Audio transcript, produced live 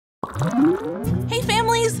Hey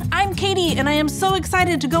families, I'm Katie and I am so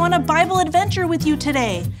excited to go on a Bible adventure with you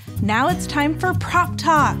today. Now it's time for Prop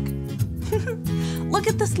Talk. Look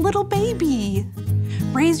at this little baby.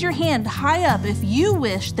 Raise your hand high up if you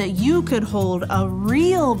wish that you could hold a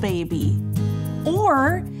real baby.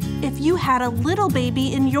 Or if you had a little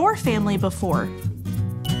baby in your family before.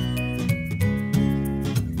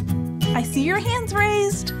 I see your hands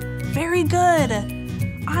raised. Very good.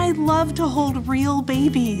 I love to hold real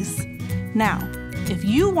babies. Now, if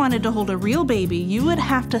you wanted to hold a real baby, you would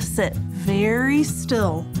have to sit very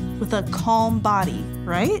still with a calm body,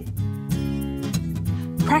 right?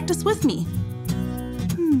 Practice with me.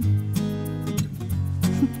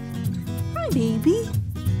 Hi, baby.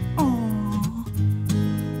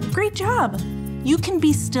 Aww. Great job. You can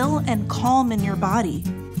be still and calm in your body.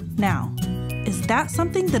 Now, is that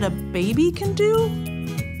something that a baby can do?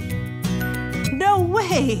 No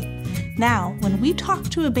way! Now, when we talk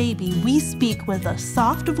to a baby, we speak with a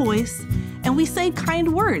soft voice and we say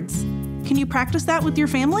kind words. Can you practice that with your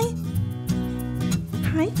family?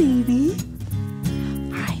 Hi, baby.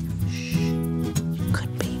 Hi. Shh.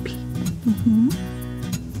 Good baby.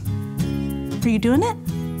 Are you doing it?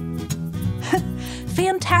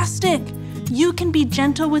 Fantastic! You can be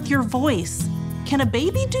gentle with your voice. Can a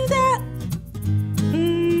baby do that?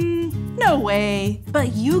 No way.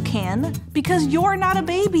 But you can, because you're not a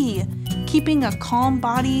baby. Keeping a calm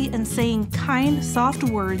body and saying kind, soft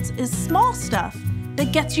words is small stuff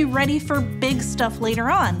that gets you ready for big stuff later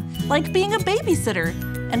on, like being a babysitter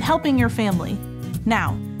and helping your family.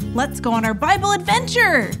 Now, let's go on our Bible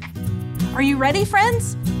adventure. Are you ready,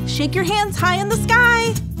 friends? Shake your hands high in the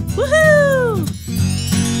sky. Woohoo!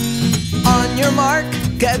 On your mark,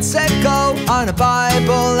 get set, go on a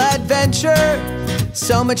Bible adventure.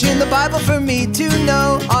 So much in the Bible for me to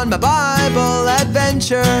know on my Bible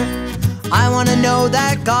adventure. I want to know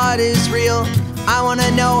that God is real. I want to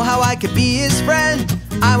know how I could be His friend.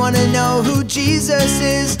 I want to know who Jesus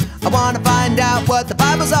is. I want to find out what the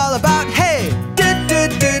Bible's all about. Hey!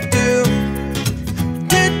 Do-do-do-do.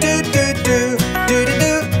 Do-do-do-do.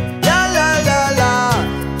 Do-do-do. La la la la.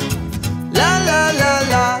 La la la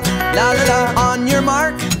la. La la la. On your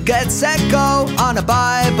mark, get set, go on a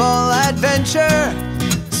Bible adventure.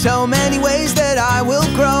 So many ways that I will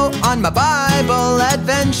grow on my Bible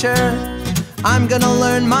adventure. I'm gonna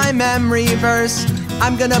learn my memory verse.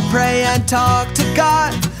 I'm gonna pray and talk to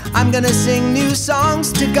God. I'm gonna sing new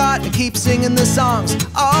songs to God and keep singing the songs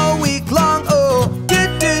all week long. Oh,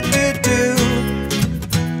 do-do-do-do.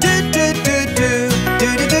 Do-do-do-do.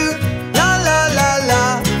 Do-do-do. La la la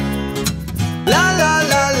la. La la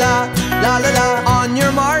la la. La la la. On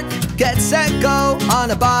your mark, get set, go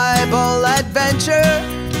on a Bible adventure.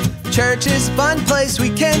 Church is a fun place we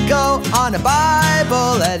can go on a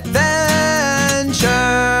Bible adventure.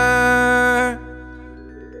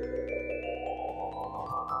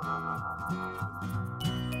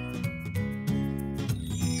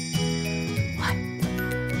 One,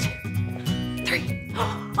 two, three.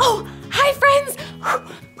 Oh, hi, friends.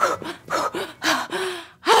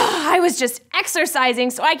 I was just exercising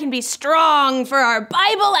so I can be strong for our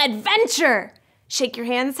Bible adventure. Shake your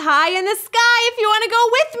hands high in the sky if you want to go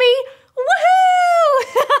with me.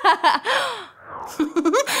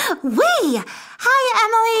 Woohoo! Wee! Hi,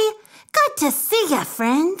 Emily. Good to see ya,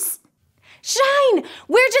 friends. Shine,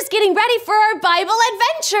 we're just getting ready for our Bible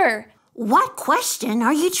adventure. What question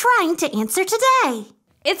are you trying to answer today?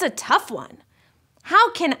 It's a tough one.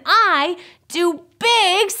 How can I do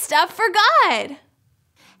big stuff for God?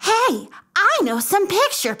 Hey, I know some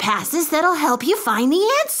picture passes that'll help you find the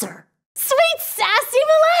answer. Sweet sassy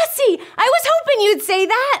Molassie! I was hoping you'd say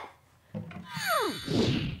that.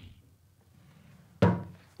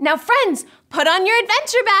 Now, friends, put on your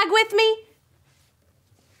adventure bag with me.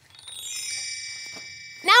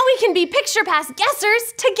 Now we can be picture pass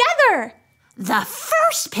guessers together. The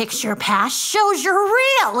first picture pass shows you're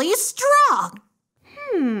really strong.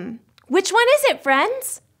 Which one is it,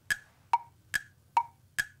 friends?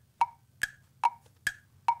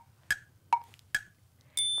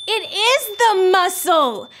 It is the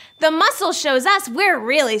muscle. The muscle shows us we're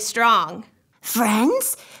really strong.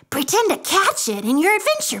 Friends, pretend to catch it in your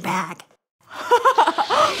adventure bag.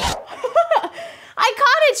 I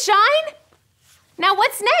caught it, Shine. Now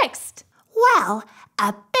what's next? Well,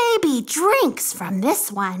 a baby drinks from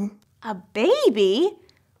this one. A baby?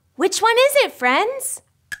 Which one is it, friends?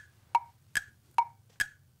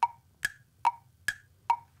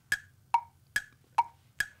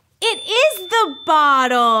 It is the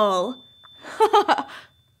bottle.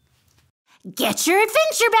 Get your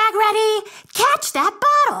adventure bag ready. Catch that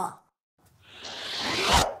bottle.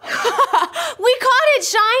 We caught it,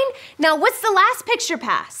 Shine. Now, what's the last picture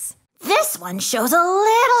pass? This one shows a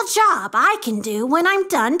little job I can do when I'm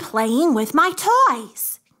done playing with my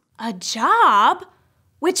toys. A job?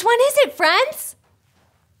 Which one is it, friends?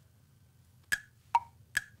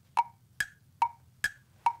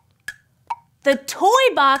 The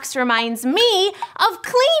toy box reminds me of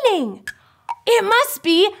cleaning. It must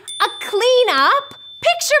be a clean-up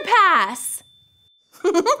picture pass.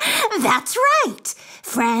 That's right.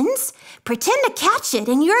 Friends, pretend to catch it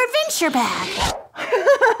in your adventure bag.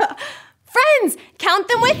 Friends, count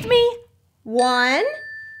them with me. 1,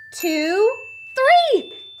 2,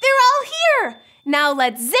 3. They're all here. Now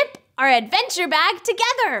let's zip our adventure bag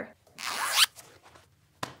together.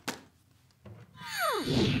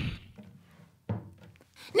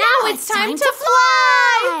 Now it's time to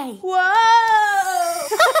fly! Whoa!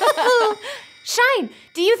 Shine,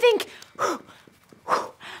 do you think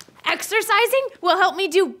exercising will help me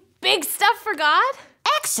do big stuff for God?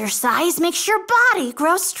 Exercise makes your body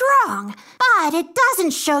grow strong, but it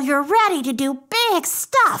doesn't show you're ready to do big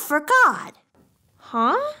stuff for God.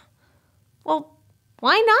 Huh? Well,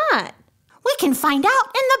 why not? We can find out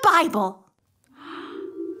in the Bible.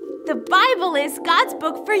 The Bible is God's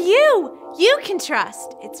book for you. You can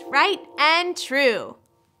trust. It's right and true.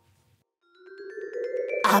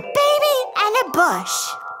 A baby and a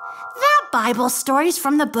bush. That Bible story's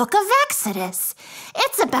from the book of Exodus.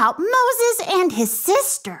 It's about Moses and his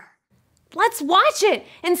sister. Let's watch it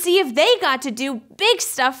and see if they got to do big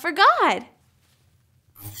stuff for God.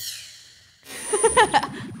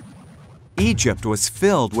 Egypt was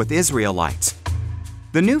filled with Israelites.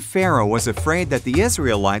 The new Pharaoh was afraid that the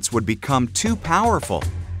Israelites would become too powerful,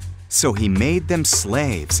 so he made them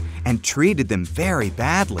slaves and treated them very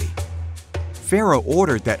badly. Pharaoh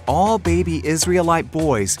ordered that all baby Israelite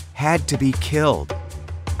boys had to be killed.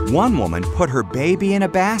 One woman put her baby in a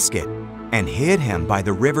basket and hid him by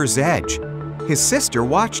the river's edge. His sister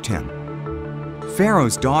watched him.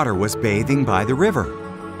 Pharaoh's daughter was bathing by the river.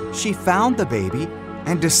 She found the baby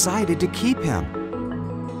and decided to keep him.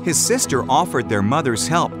 His sister offered their mother's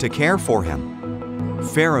help to care for him.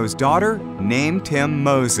 Pharaoh's daughter named him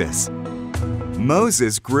Moses.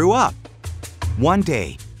 Moses grew up. One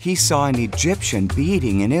day, he saw an Egyptian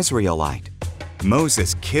beating an Israelite.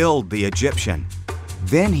 Moses killed the Egyptian.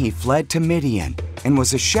 Then he fled to Midian and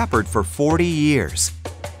was a shepherd for 40 years.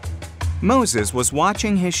 Moses was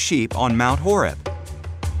watching his sheep on Mount Horeb.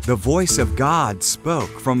 The voice of God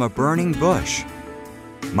spoke from a burning bush.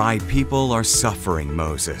 "My people are suffering,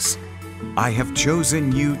 Moses. I have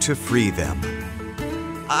chosen you to free them."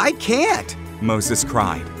 "I can't," Moses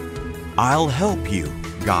cried. "I'll help you,"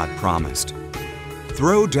 God promised.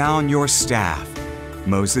 "Throw down your staff."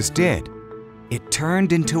 Moses did. It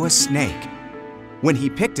turned into a snake. When he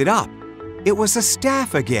picked it up, it was a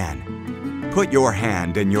staff again. "Put your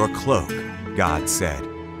hand in your cloak," God said.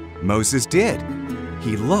 Moses did.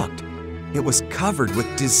 He looked. It was covered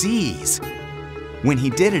with disease. When he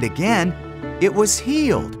did it again, it was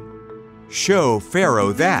healed. "Show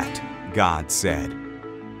Pharaoh that," God said.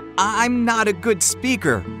 "I'm not a good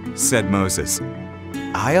speaker," said Moses.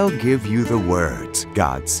 "I'll give you the words,"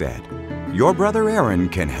 God said. "Your brother Aaron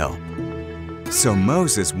can help." So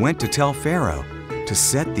Moses went to tell Pharaoh to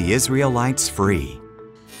set the Israelites free.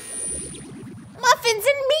 Muffins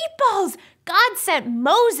and meatballs! God sent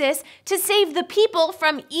Moses to save the people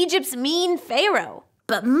from Egypt's mean Pharaoh.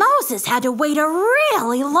 But Moses had to wait a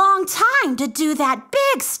really long time to do that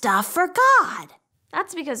big stuff for God.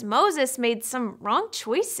 That's because Moses made some wrong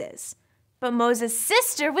choices. But Moses'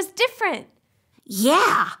 sister was different.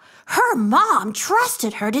 Yeah, her mom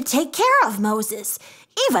trusted her to take care of Moses,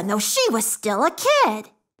 even though she was still a kid.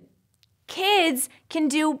 Kids can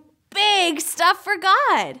do big stuff for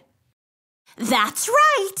God. That's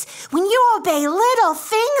right. When you obey little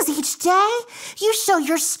things each day, you show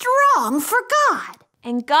you're strong for God.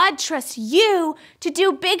 And God trusts you to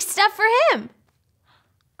do big stuff for Him.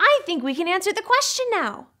 I think we can answer the question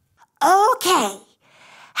now. Okay.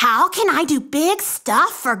 How can I do big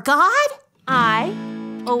stuff for God? I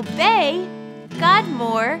obey God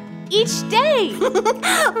more each day.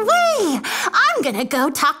 Wee! I'm gonna go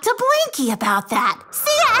talk to Blinky about that.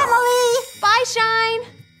 See ya, Emily! Bye, Shine.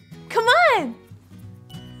 Come on.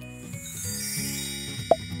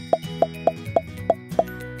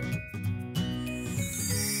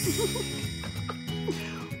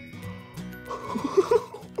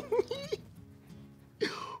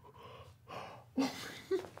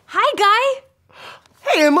 Hi, Guy.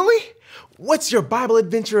 Hey, Emily. What's your Bible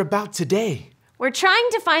adventure about today? We're trying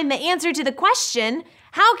to find the answer to the question,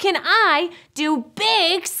 how can I do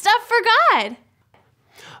big stuff for God?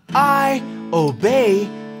 I obey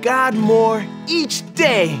God more each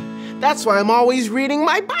day. That's why I'm always reading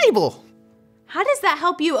my Bible. How does that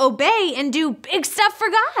help you obey and do big stuff for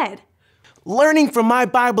God? Learning from my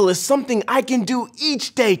Bible is something I can do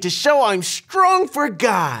each day to show I'm strong for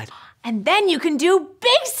God. And then you can do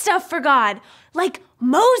big stuff for God, like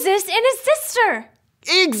Moses and his sister.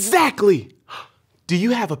 Exactly. Do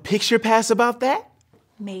you have a picture pass about that?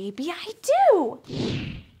 Maybe I do.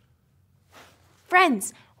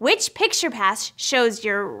 Friends, which picture pass shows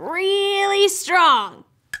you're really strong?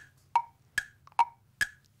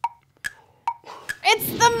 It's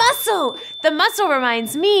the muscle. The muscle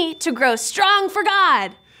reminds me to grow strong for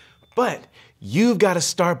God. But you've got to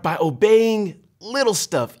start by obeying little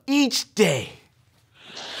stuff each day.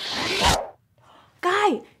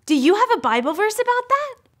 Guy, do you have a Bible verse about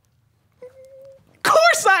that? Of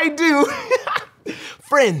course I do!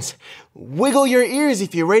 Friends, wiggle your ears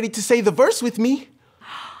if you're ready to say the verse with me.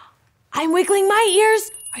 I'm wiggling my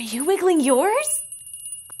ears. Are you wiggling yours?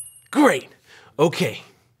 Great. Okay.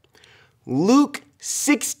 Luke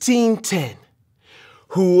 16:10.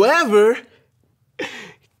 Whoever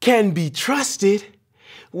can be trusted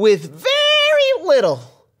with very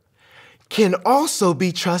little can also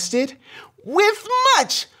be trusted with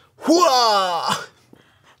much. Whoa!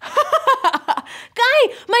 Guy,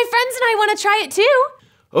 my friends and I want to try it too.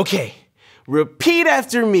 Okay, repeat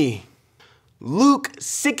after me. Luke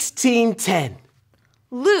 16:10.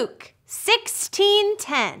 Luke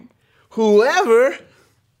 16:10. Whoever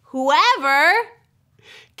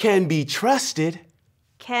can can be trusted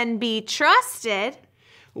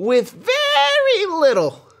with very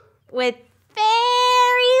little with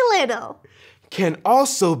very little can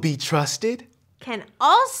also be trusted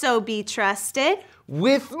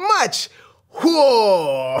with much.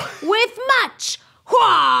 Whoa! with much.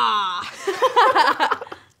 Wah!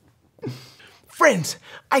 Friends,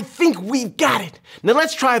 I think we've got it. Now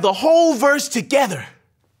let's try the whole verse together.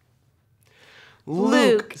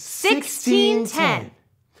 Luke 16:10.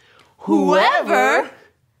 Whoever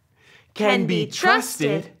can be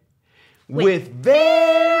trusted with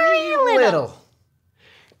very little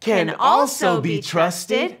can also be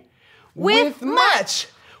trusted with much.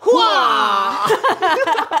 Whoa!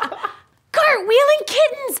 Cartwheeling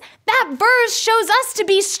kittens! That verse shows us to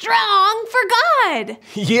be strong for God.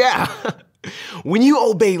 Yeah. When you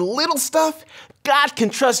obey little stuff, God can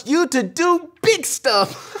trust you to do big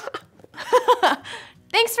stuff.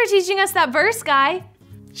 Thanks for teaching us that verse, Guy.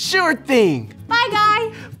 Sure thing. Bye,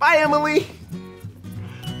 Guy. Bye, Emily.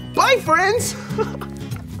 Bye, friends.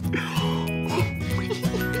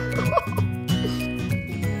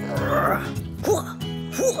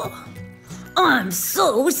 I'm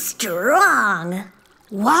so strong.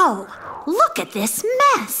 Whoa, look at this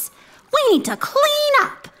mess. We need to clean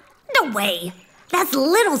up. No way, that's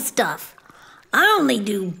little stuff. I only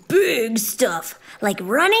do big stuff, like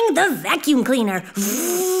running the vacuum cleaner.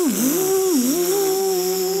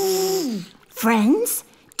 Friends,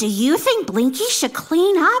 do you think Blinky should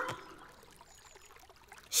clean up?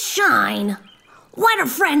 Shine, why do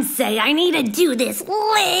friends say I need to do this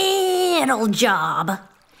little job?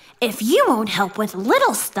 If you won't help with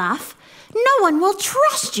little stuff, no one will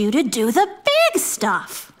trust you to do the big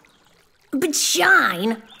stuff. But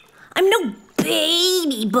Shine, I'm no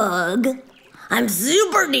baby bug. I'm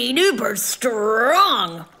super-duper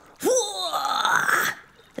strong.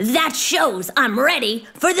 That shows I'm ready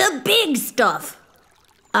for the big stuff.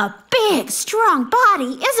 A big, strong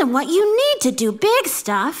body isn't what you need to do big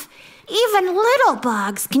stuff. Even little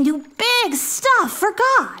bugs can do big stuff for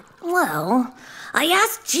God. Well, I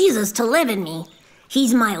asked Jesus to live in me.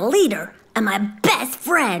 He's my leader and my best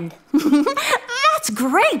friend. That's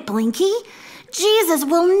great, Blinky. Jesus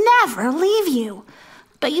will never leave you.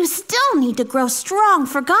 But you still need to grow strong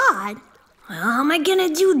for God. How am I gonna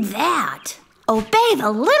do that? Obey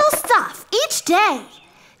the little stuff each day.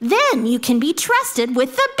 Then you can be trusted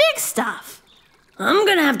with the big stuff. I'm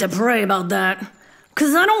gonna have to pray about that,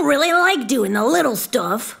 'cause I don't really like doing the little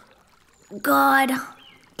stuff. God,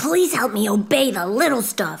 please help me obey the little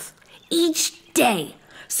stuff each day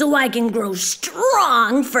so I can grow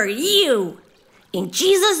strong for you. In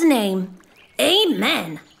Jesus' name,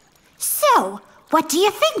 amen. So, what do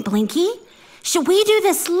you think, Blinky? Should we do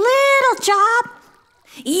this little job?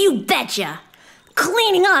 You betcha.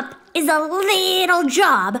 Cleaning up is a little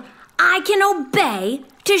job I can obey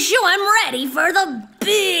to show I'm ready for the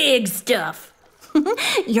big stuff.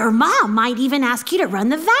 Your mom might even ask you to run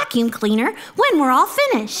the vacuum cleaner when we're all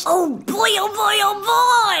finished. Oh boy, oh boy, oh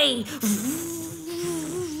boy!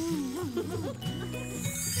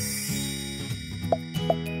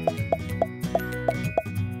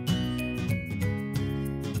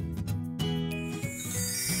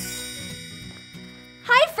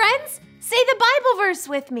 Hi, friends. verse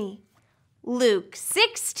with me. Luke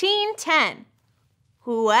 16:10.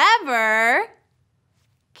 Whoever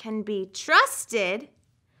can be trusted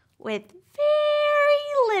with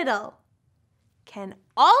very little can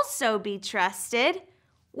also be trusted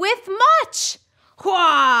with much.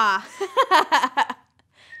 Hua!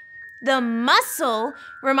 The mussel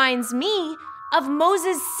reminds me of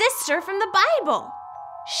Moses' sister from the Bible.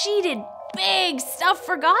 She did big stuff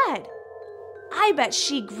for God. I bet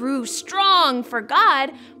she grew strong for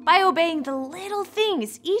God by obeying the little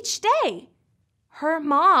things each day. Her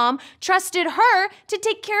mom trusted her to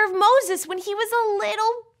take care of Moses when he was a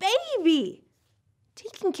little baby.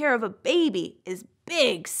 Taking care of a baby is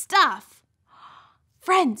big stuff.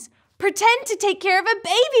 Friends, pretend to take care of a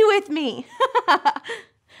baby with me.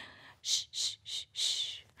 Shh, shh, shh,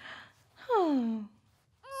 shh.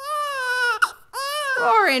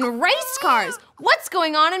 Roaring race cars. What's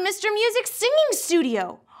going on in Mr. Music's singing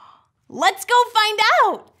studio? Let's go find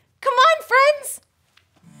out. Come on, friends.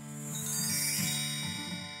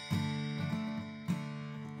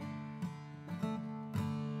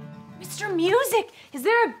 Mr. Music, is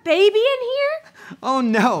there a baby in here? Oh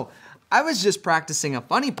no, I was just practicing a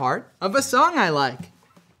funny part of a song I like.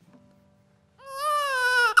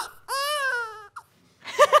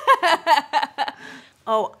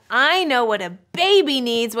 Oh, I know what a baby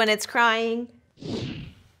needs when it's crying.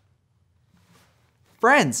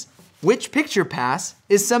 Friends, which picture pass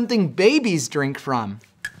is something babies drink from?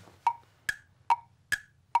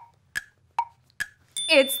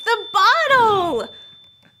 It's the bottle!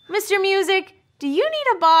 Mr. Music, do you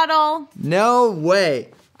need a bottle? No way.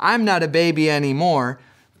 I'm not a baby anymore.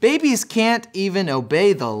 Babies can't even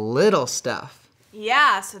obey the little stuff.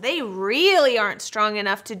 Yeah, so they really aren't strong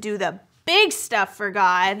enough to do the big stuff for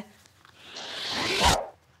God.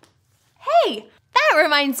 Hey, that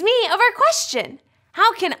reminds me of our question.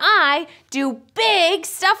 How can I do big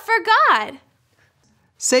stuff for God?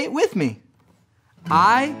 Say it with me.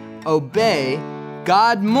 I obey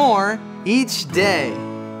God more each day.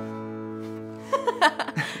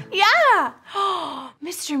 Yeah!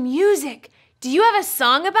 Mr. Music, do you have a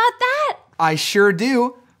song about that? I sure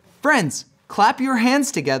do. Friends, clap your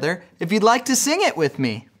hands together if you'd like to sing it with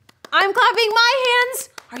me. I'm clapping my hands.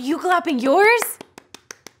 Are you clapping yours?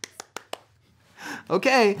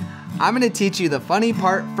 Okay, I'm gonna teach you the funny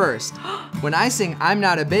part first. When I sing I'm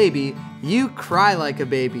Not a Baby, you cry like a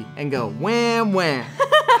baby and go wham wham.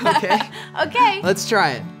 Okay? Okay. Let's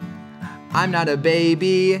try it. I'm not a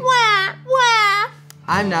baby. Wah, wah,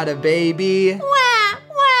 I'm not a baby. wah,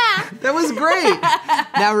 wah. That was great.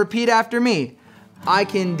 Now repeat after me. I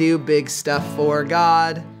can do big stuff for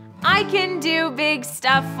God. I can do big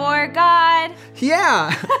stuff for God.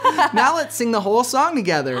 Yeah. Now let's sing the whole song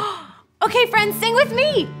together. Okay, friends, sing with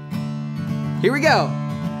me. Here we go.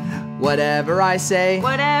 Whatever I say,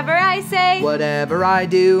 Whatever I say, whatever I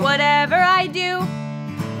do, whatever I do,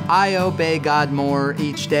 I obey God more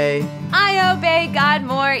each day. I obey God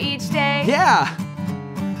more each day. Yeah.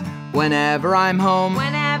 Whenever I'm home,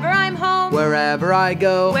 Whenever I'm home, wherever I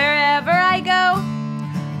go, wherever I go,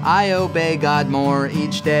 I obey God more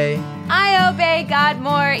each day. I obey God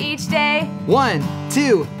more each day. 1,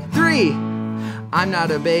 2, 3. I'm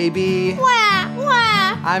not a baby. Wah,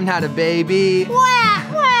 wah, I'm not a baby. wah,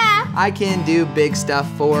 wah. I can do big stuff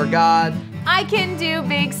for God. I can do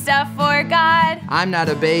big stuff for God. I'm not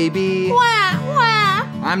a baby. Wah, wah,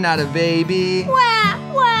 I'm not a baby.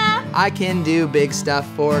 wah, wah. I can do big stuff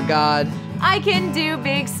for God. I can do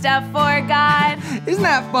big stuff for God. Isn't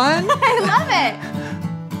that fun? I love it.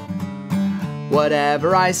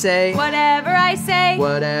 Whatever I say, Whatever I say,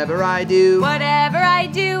 whatever I do, whatever I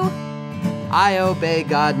do, I obey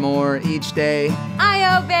God more each day.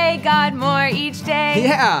 I obey God more each day.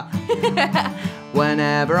 Yeah.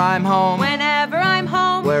 Whenever I'm home, Whenever I'm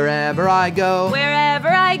home, wherever I go, wherever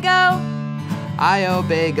I go, I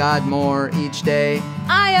obey God more each day.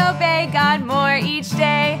 I obey God more each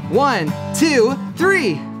day. 1, 2,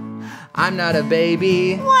 3. I'm not a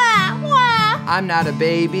baby. Wah, wah, I'm not a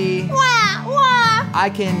baby. wah, wah.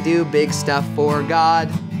 I can do big stuff for God.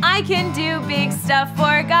 I can do big stuff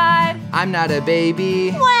for God. I'm not a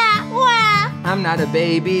baby. Wah, wah, I'm not a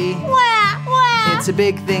baby. wah, wah. It's a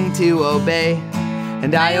big thing to obey.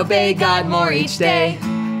 And I obey God more each day.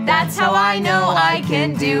 That's how I know I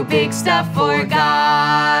can do big stuff for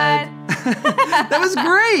God. That was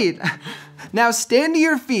great. Now stand to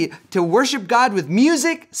your feet to worship God with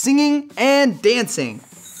music, singing, and dancing.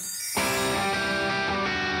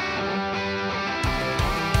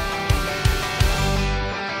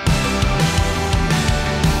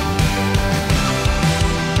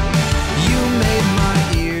 You made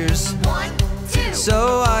my ears 1, 2,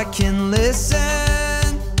 so I can listen.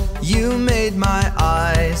 You made my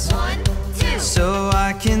eyes 1, 2. so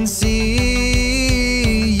I can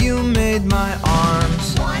see. You made my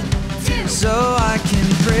arms 1, 2. so I can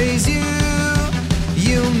praise you.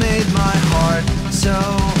 You made my heart so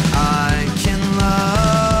I can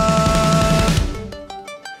love.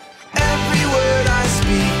 Every word I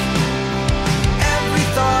speak, every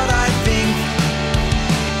thought I think,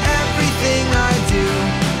 everything I do,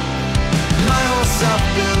 my whole self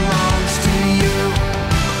belongs to you.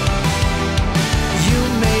 You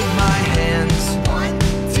made my hands 1,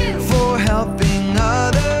 2. for helping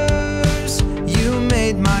others. You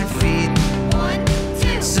made my feet 1,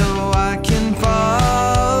 2. so I can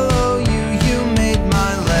follow you. You made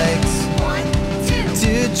my legs 1, 2.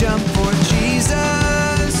 to jump for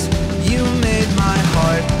Jesus. You made my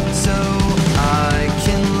heart so I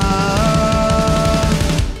can love.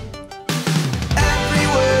 Every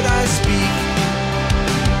word I speak,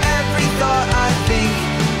 every thought I think,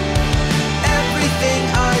 everything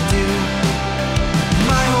I do,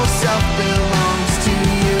 my whole self belongs to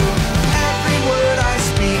you. Every word I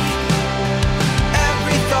speak,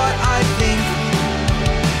 every thought I think,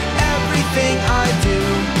 everything I do,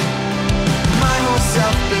 my whole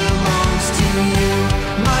self belongs to you.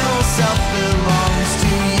 My whole self belongs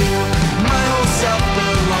to you. My whole self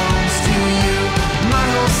belongs to you. My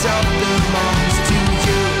whole self belongs to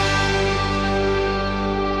you.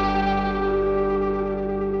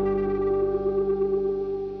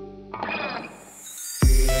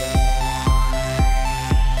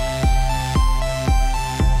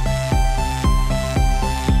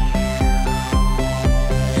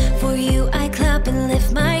 For you I clap and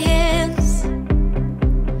lift my hands.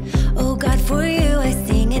 Oh God, for you I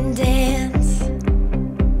sing and dance.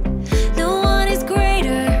 No one is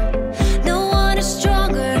greater, no one is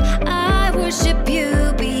stronger. I worship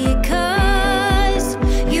you because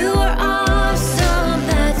you are awesome.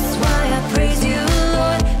 That's why I praise you,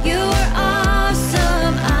 Lord. You are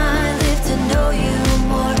awesome. I live to know you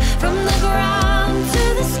more. From the ground to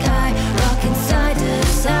the sky, rocking side to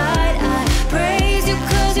side, I praise you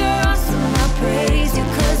 'cause you're awesome. I praise you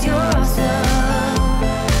 'cause you're awesome.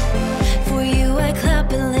 For you I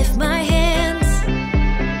clap and lift my hands.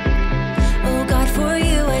 Oh God, for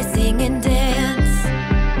you I sing and dance.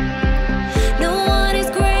 No one is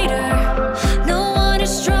greater, no one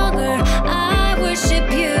is stronger. I worship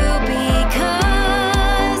you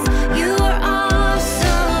because you are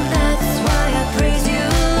awesome. That's why I praise you,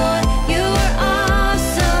 Lord. You are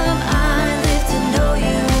awesome. I live to know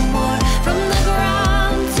you more. From the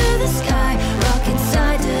ground to the sky, rocking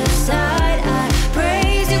side to side, I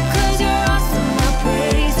praise you 'cause you're awesome. I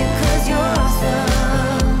praise you 'cause you're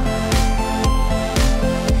awesome.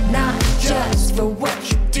 Not just for what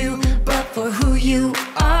you do, but for who you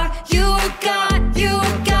are. You are God, you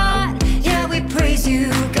are God. Yeah, we praise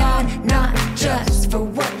you, God. Not just for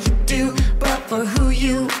what you do, but for who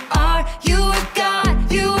you are. You are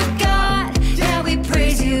God, you are God. Yeah, we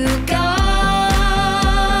praise you, God.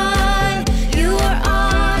 You are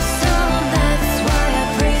awesome. That's why I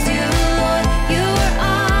praise you, Lord. You are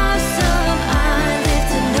awesome. I live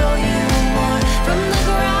to know you more. From the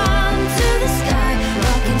ground to the sky,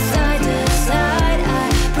 rocking side to side, I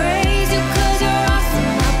praise you 'cause you're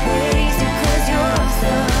awesome. I praise you 'cause you're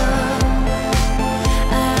awesome.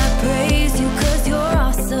 I praise you 'cause you're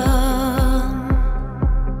awesome.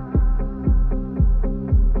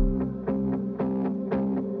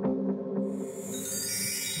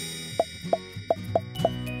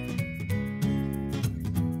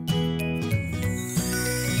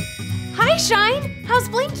 Hi, Shine. How's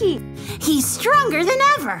Blinky? He's stronger than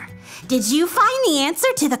ever. Did you find the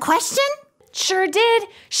answer to the question? Sure did.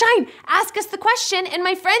 Shine, ask us the question, and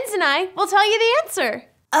my friends and I will tell you the answer.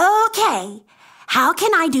 Okay. How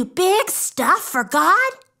can I do big stuff for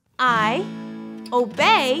God? I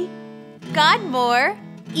obey God more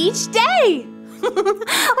each day.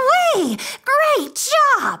 Wait, great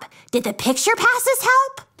job! Did the picture passes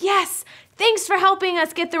help? Yes, thanks for helping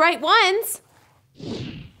us get the right ones.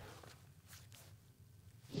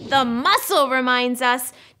 The muscle reminds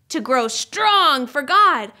us to grow strong for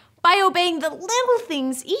God by obeying the little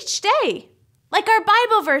things each day. Like our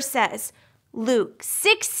Bible verse says, Luke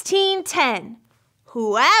 16:10,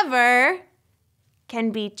 whoever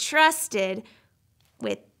can be trusted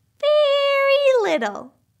with very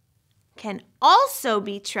little can also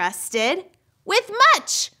be trusted with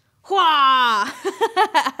much. Hua!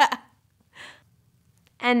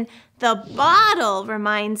 And the bottle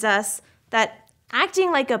reminds us that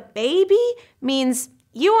acting like a baby means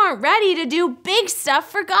you aren't ready to do big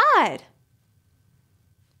stuff for God.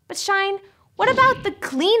 But Shine, what about the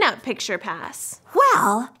cleanup picture pass?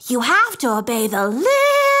 Well, you have to obey the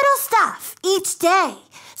little stuff each day,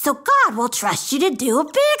 so God will trust you to do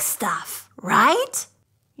big stuff, right?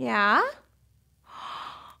 Yeah?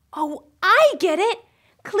 Oh, I get it.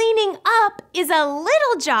 Cleaning up is a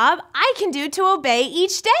little job I can do to obey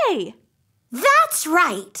each day. That's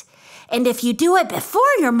right. And if you do it before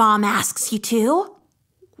your mom asks you to.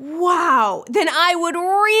 Wow, then I would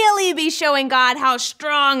really be showing God how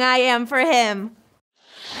strong I am for him.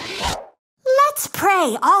 Let's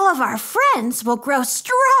pray all of our friends will grow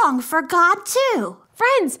strong for God too.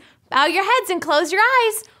 Friends, bow your heads and close your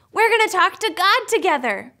eyes. We're going to talk to God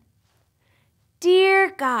together.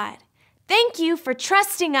 Dear God, thank you for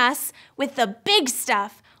trusting us with the big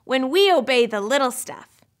stuff when we obey the little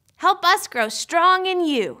stuff. Help us grow strong in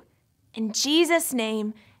you. In Jesus'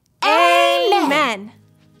 name, amen.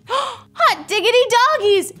 Hot diggity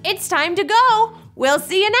doggies, it's time to go. We'll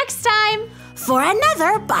see you next time. For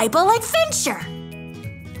another Bible adventure.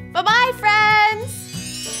 Bye-bye,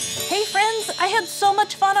 friends. Hey friends, I had so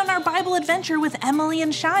much fun on our Bible adventure with Emily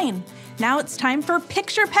and Shine. Now it's time for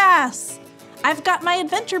Picture Pass. I've got my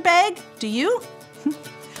adventure bag. Do you?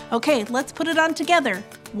 Okay, let's put it on together.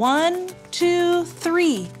 1, 2,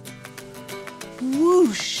 3.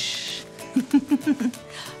 Whoosh.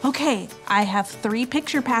 Okay, I have 3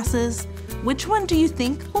 picture passes. Which one do you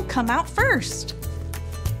think will come out first?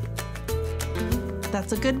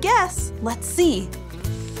 That's a good guess. Let's see.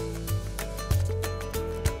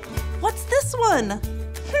 What's this one?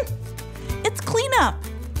 It's cleanup.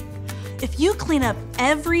 If you clean up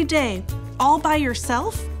every day all by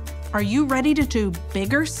yourself, are you ready to do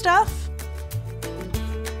bigger stuff?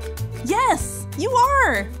 Yes, you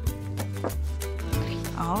are.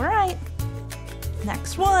 All right.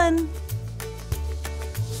 Next one.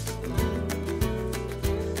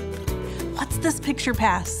 What's this picture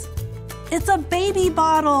pass? It's a baby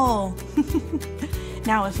bottle.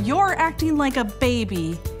 Now, if you're acting like a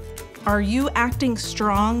baby, are you acting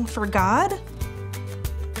strong for God?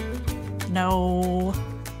 No,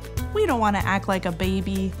 we don't want to act like a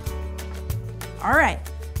baby. All right,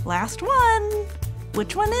 last one.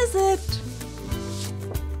 Which one is it?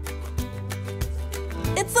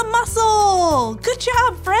 It's a muscle! Good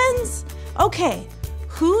job, friends! Okay,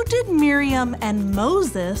 who did Miriam and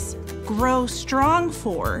Moses grow strong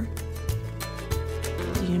for?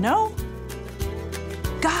 Do you know?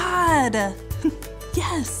 God!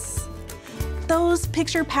 Yes! Those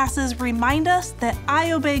picture passes remind us that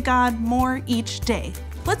I obey God more each day.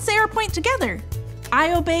 Let's say our point together.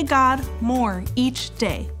 I obey God more each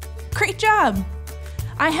day. Great job!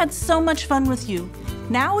 I had so much fun with you.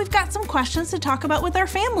 Now we've got some questions to talk about with our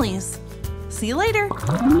families. See you later.